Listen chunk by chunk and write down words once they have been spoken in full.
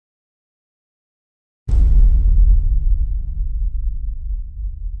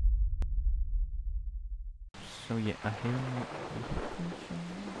So yeah, I hear notification.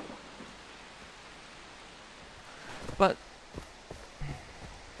 But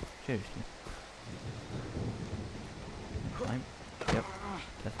seriously. Time? Yep,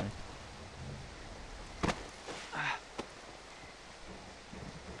 that's nice. Okay,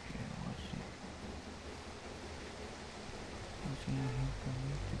 what's anything for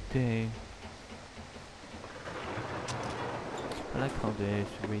me today? I like how this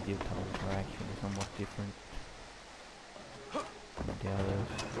radio tones are actually somewhat different from the others.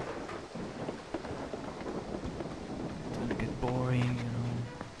 It doesn't get boring, you know.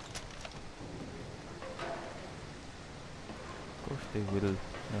 Of course they will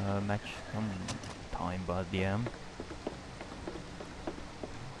match some time, but yeah.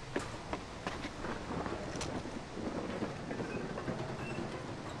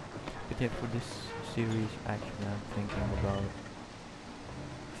 But yeah, for this series actually I'm thinking about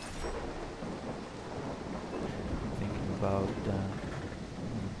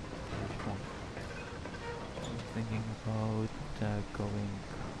going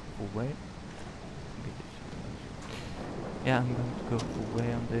away. Yeah, I'm going to go away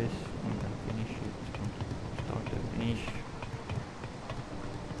on this. I'm gonna finish it from start to finish.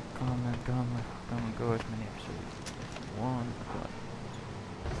 Come and go as many episodes as you want, but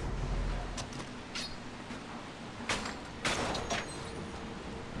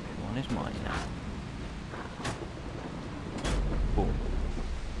this one is mine now. Boom.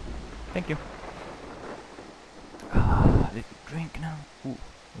 Thank you. Little drink now. Ooh,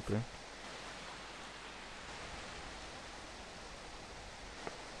 okay.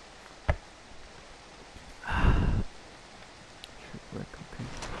 Should work, okay.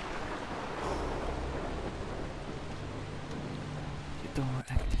 The door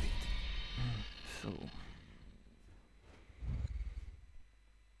activate. So.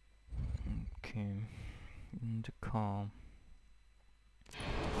 Okay. In the car.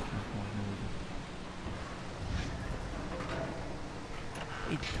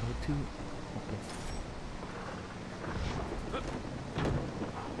 802. Okay.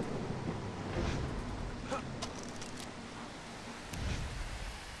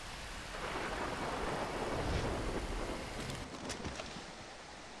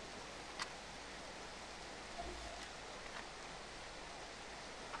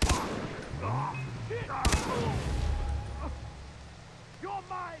 You're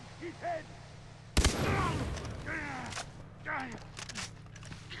mine, he said.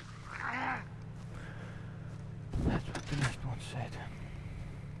 That's what the last one said.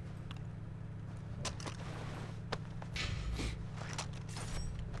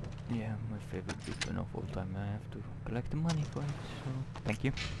 Yeah, my favorite weapon of all time. I have to collect the money for it, so thank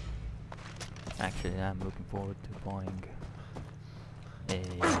you. Actually, I'm looking forward to buying a...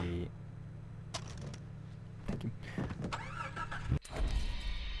 Thank you. Actually,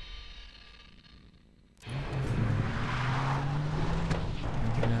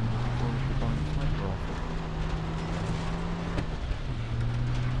 I'm looking forward to buying a sniper rifle.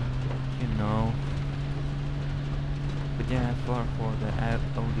 You know. But yeah, for the audio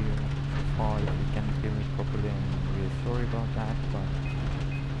so far, if you can't hear me properly, I'm really sorry about that, but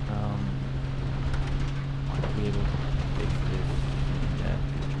I'll be able to fix this in the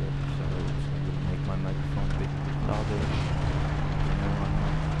future episodes. I will make my microphone a bit louder, so no one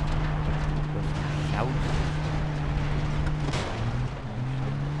shouts.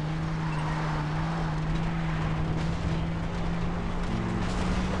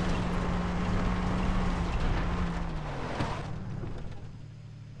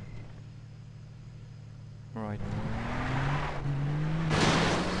 Right.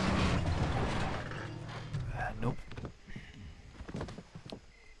 Nope.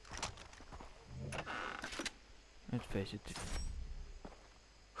 Let's face it. It's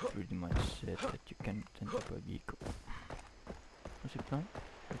pretty much said that you can't enter a vehicle. Was it fine?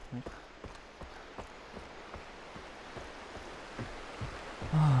 That's nice.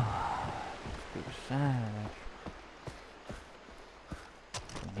 It's too sad.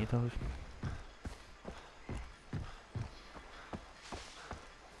 I need those.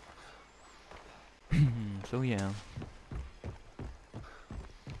 So yeah,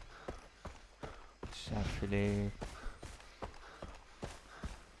 it's actually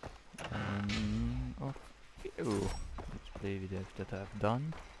a few let's play videos that I've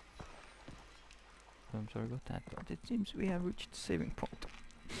done. So I'm sorry about that, but it seems we have reached the saving point.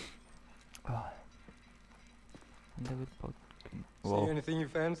 And I will put. See anything you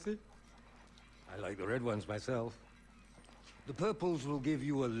fancy? I like the red ones myself. The purples will give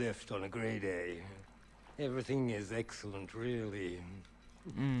you a lift on a grey day. Everything is excellent, really.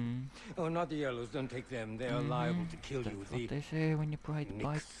 Oh, not the yellows. Don't take them. They are liable to kill you. That's what they say when you ride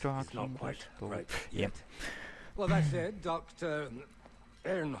bike Nix trucks is not on the quite store. right Yeah. yet. Well, that said, Dr.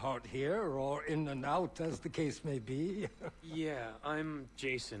 Earnhardt here, or in and out, as the case may be. Yeah, I'm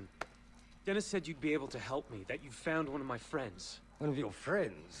Jason. Dennis said you'd be able to help me, that you found one of my friends. One of your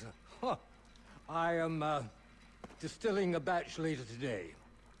friends? Huh. I am, distilling a batch later today.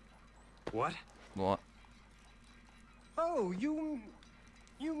 What? What? Oh, you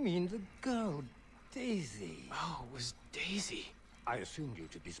mean the girl, Daisy. Oh, it was Daisy. I assumed you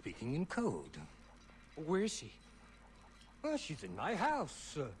to be speaking in code. Where is she? Well, she's in my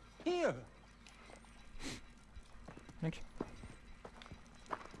house. Here. Thanks.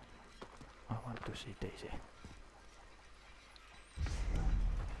 I want to see Daisy.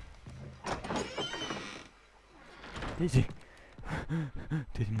 Daisy!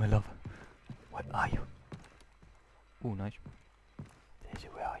 Daisy, my love. Where are you? Oh, nice. Daisy,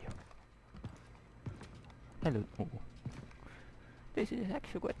 where are you? Hello. Oh. Daisy is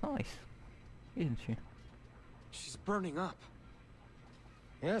actually quite nice, isn't she? She's burning up.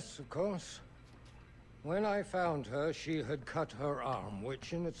 Yes, of course. When I found her, she had cut her arm,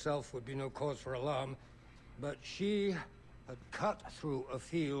 which in itself would be no cause for alarm, but she had cut through a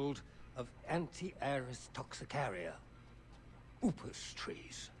field of anti-aris toxicaria, upas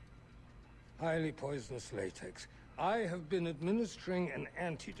trees. Highly poisonous latex. I have been administering an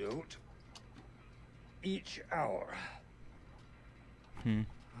antidote each hour.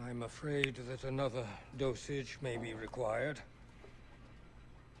 I'm afraid that another dosage may be required.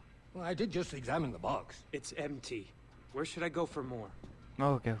 Well, I did just examine the box. It's empty. Where should I go for more?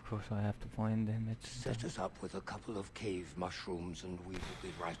 Okay, of course I have to find them. It's Set us up with a couple of cave mushrooms and we will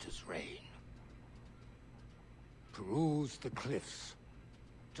be right as rain. Peruse the cliffs.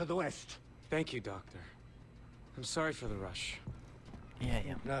 To the west. Thank you, Doctor. I'm sorry for the rush. yeah.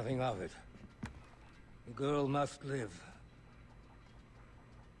 Nothing of it. The girl must live.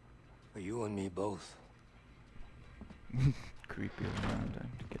 For you and me both. Creepy around time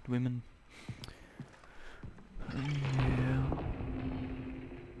to get women. Yeah.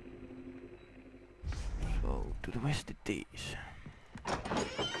 So to the west it is.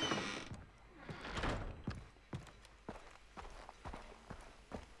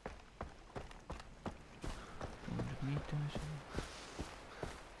 200 meters.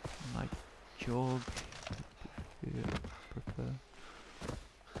 Like jog. Yeah, prefer.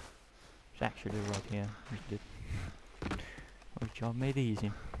 It's actually right here. Isn't it? Our job made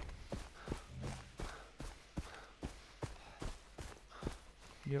easy.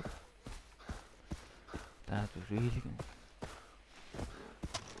 Yep. That was really good.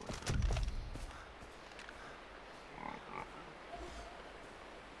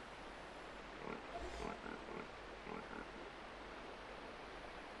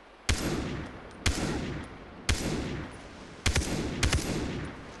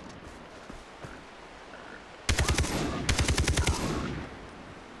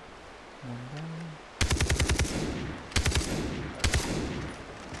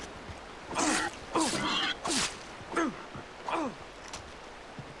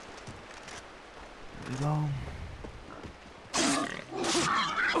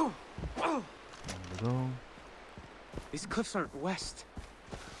 These cliffs aren't west.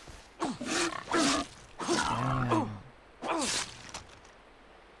 Damn.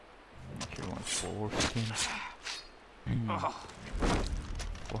 She wants foreskin.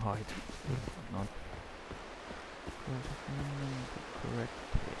 For height. Not. Correct.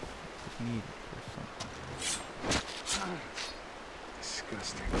 It's needed for something.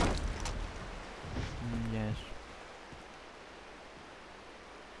 Disgusting. Yes.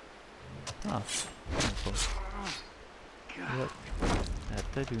 Ah. Of course. Yep, that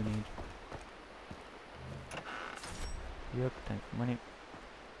I do need. Yep, thanks for money.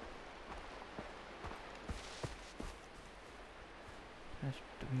 Has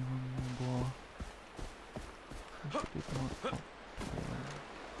to be one more. Has to be one.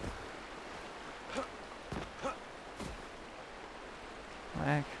 I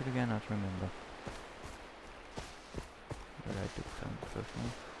actually cannot remember. But I took some first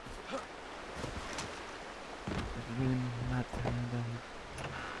one. It will matter that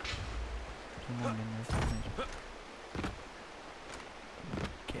someone in this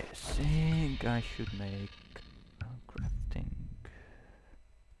guessing I should make crafting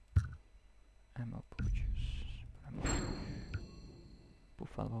ammo pouches.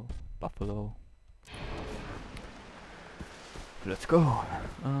 Buffalo. Let's go.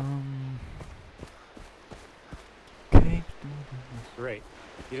 Cave. Great.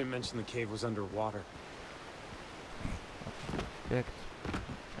 You didn't mention the cave was underwater. Checked.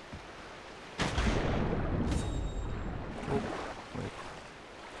 Oh, wait.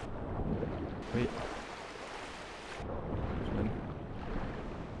 Wait. Swim.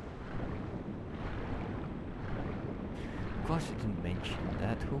 Of course it didn't mention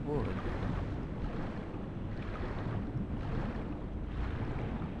that, who would?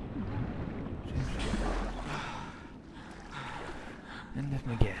 And let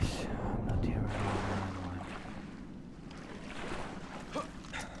me guess, I'm not here alone.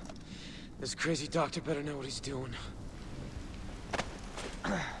 This crazy doctor better know what he's doing.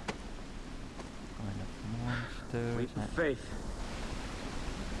 Kind of monsters. Leap of faith.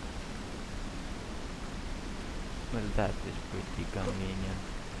 Well, that is pretty convenient.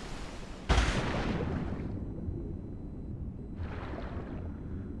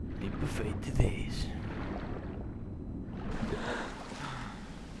 Leap of faith it is.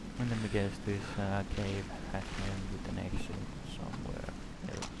 And let me guess, this cave has been with an exit somewhere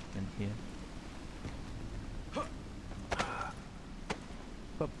else than here.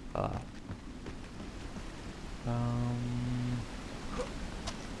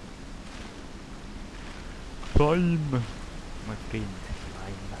 Climb! My friend,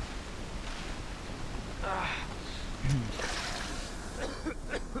 climb.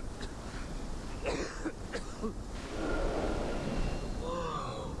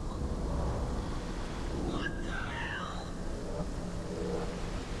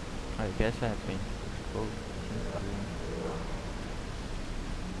 I guess I've been exposed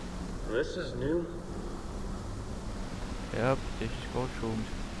to This is new. Yep, this is called shrooms.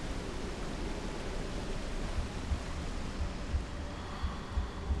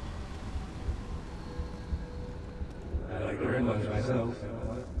 I like to recognize myself.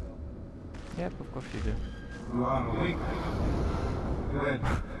 Yep, of course you do. You are awake. Good.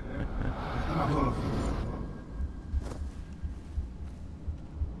 Not all of you.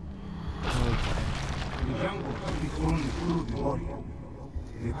 The jungle is only through the warrior.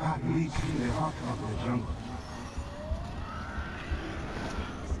 The path leads to the heart of the jungle.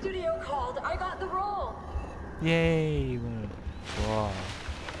 Studio called. I got the role. Yay! Wow.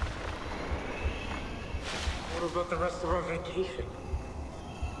 What about the rest of our vacation?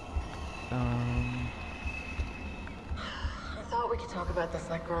 I thought we could talk about this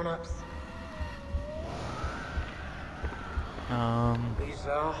like grown-ups.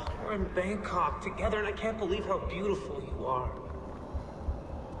 Lisa, we're in Bangkok together and I can't believe how beautiful you are.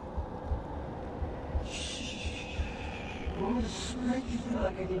 Promise to make you feel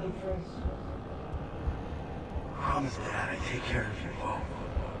like I did it first. Promise that I take care of you all.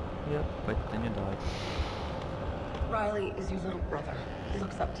 Yep, but then you died. Riley is your little brother. He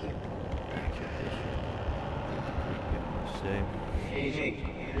looks up to you. Say. Hey, Jake,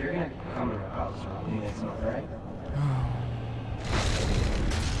 you're gonna come to our house for a few minutes, right?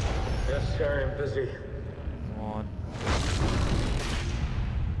 Yes, sir, I'm busy. What?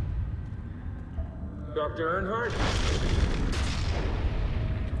 Dr. Earnhardt?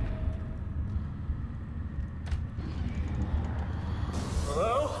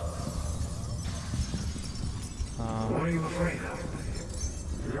 Hello? What are you afraid of?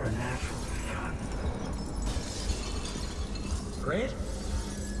 You're a natural, John. Great?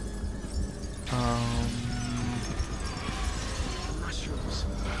 Mushrooms.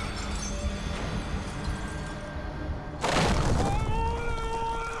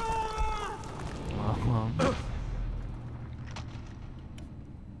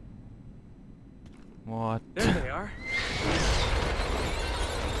 What? There they are.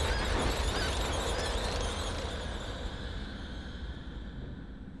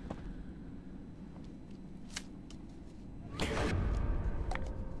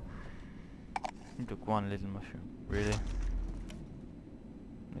 You took one little mushroom. Really?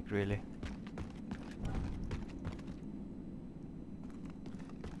 Like really?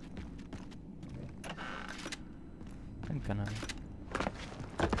 I'm gonna...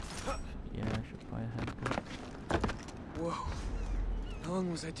 Yeah, I should probably have to. Whoa. How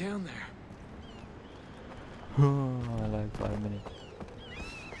long was I down there? Like 5 minutes.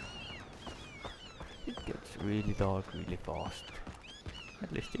 It gets really dark really fast.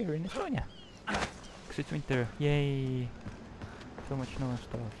 At least here in Estonia. Because it's winter. Yay! So much snow and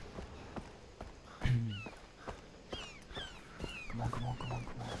stuff. Come on, come on, come on,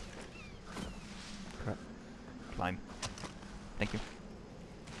 come on. Crap. Climb. Thank you.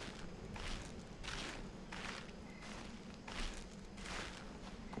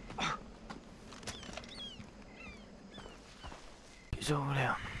 He's over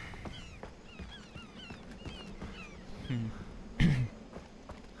there.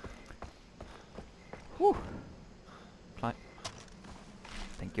 Whew. Climb.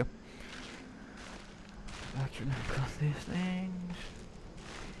 Thank you. Actually, I got these things.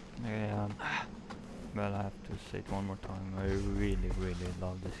 Yeah. Well, I have to say it one more time. I really, really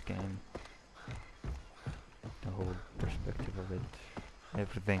love this game. The whole perspective of it,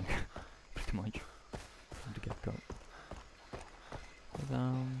 everything, pretty much, from the get-go. But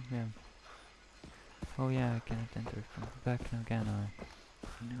yeah. Oh yeah, I cannot enter from the back now, can I?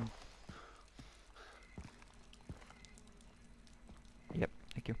 No. Yep,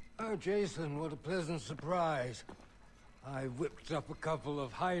 thank you. Oh, Jason, what a pleasant surprise. I whipped up a couple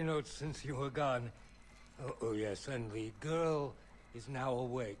of high notes since you were gone. Oh yes, and the girl is now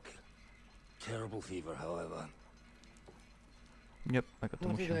awake. Terrible fever, however. Yep, I got the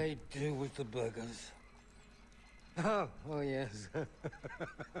What motion. did I do with the burgers? Oh yes.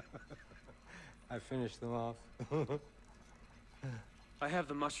 I finished them off. I have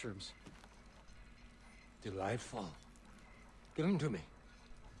the mushrooms. Delightful. Give them to me.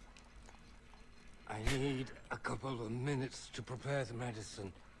 I need a couple of minutes to prepare the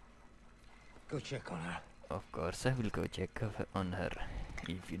medicine. Go check on her. Of course, I will go check on her,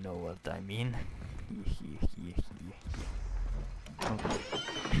 if you know what I mean. Okay.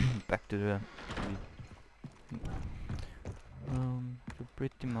 Back to the... so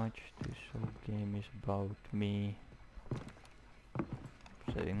pretty much this whole game is about me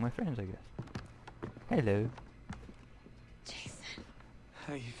saving my friends, I guess. Hello. Jason,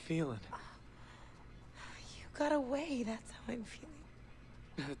 How you feeling? you got away. That's how I'm feeling.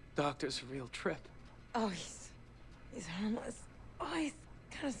 The doctor's a real trip. Oh, he's harmless. Oh, he's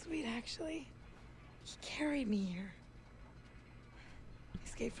kind of sweet, actually. He carried me here. I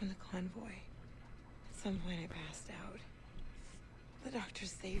escaped from the convoy. At some point, I passed out. The doctor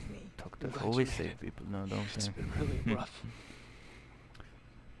saved me. Doctors glad always you made save it. people, no, don't It's they? been really rough.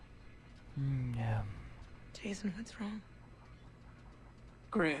 Yeah. Jason, what's wrong?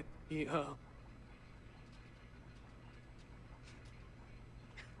 Grant,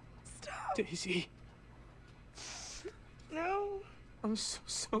 Stop. Daisy, No. I'm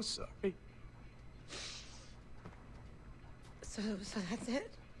so sorry. So that's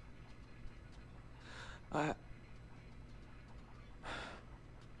it?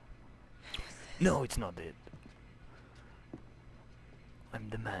 No, it's not it. I'm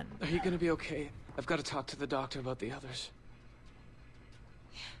the man. Are you gonna be okay? I've got to talk to the doctor about the others.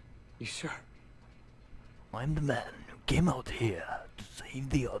 You sure? I'm the man who came out here to save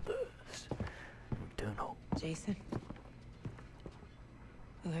the others. Return home. Jason?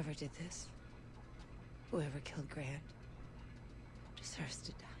 Whoever did this, whoever killed Grant, deserves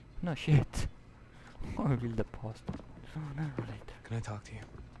to die. No shit. I will the past. So narrate. Can I talk to you?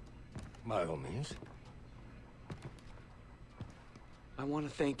 By all means. I want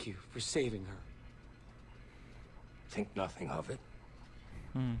to thank you for saving her. Think nothing of it.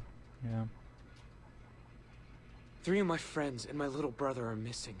 Yeah. 3 of my friends and my little brother are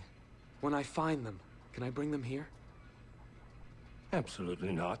missing. When I find them, can I bring them here?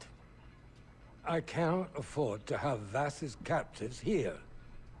 Absolutely not. I cannot afford to have Vass's captives here.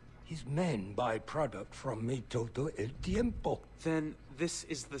 His men buy product from me todo el tiempo. Then this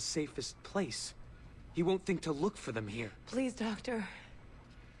is the safest place. He won't think to look for them here. Please, Doctor.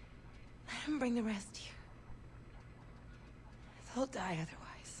 Let him bring the rest here. They'll die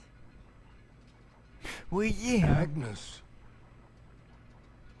otherwise. Well, yeah. Agnes.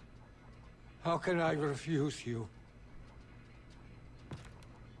 How can I refuse you?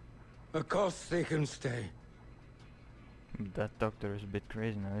 Of course they can stay. That doctor is a bit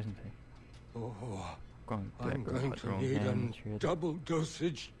crazy now, isn't he? Oh, Going I'm back going with to wrong need hand and a shit. double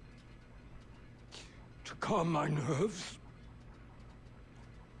dosage to calm my nerves.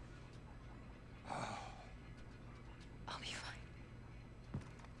 I'll be fine.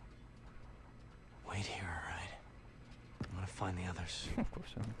 Wait here, all right? I'm gonna find the others. Of course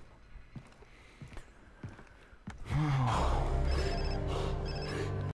so.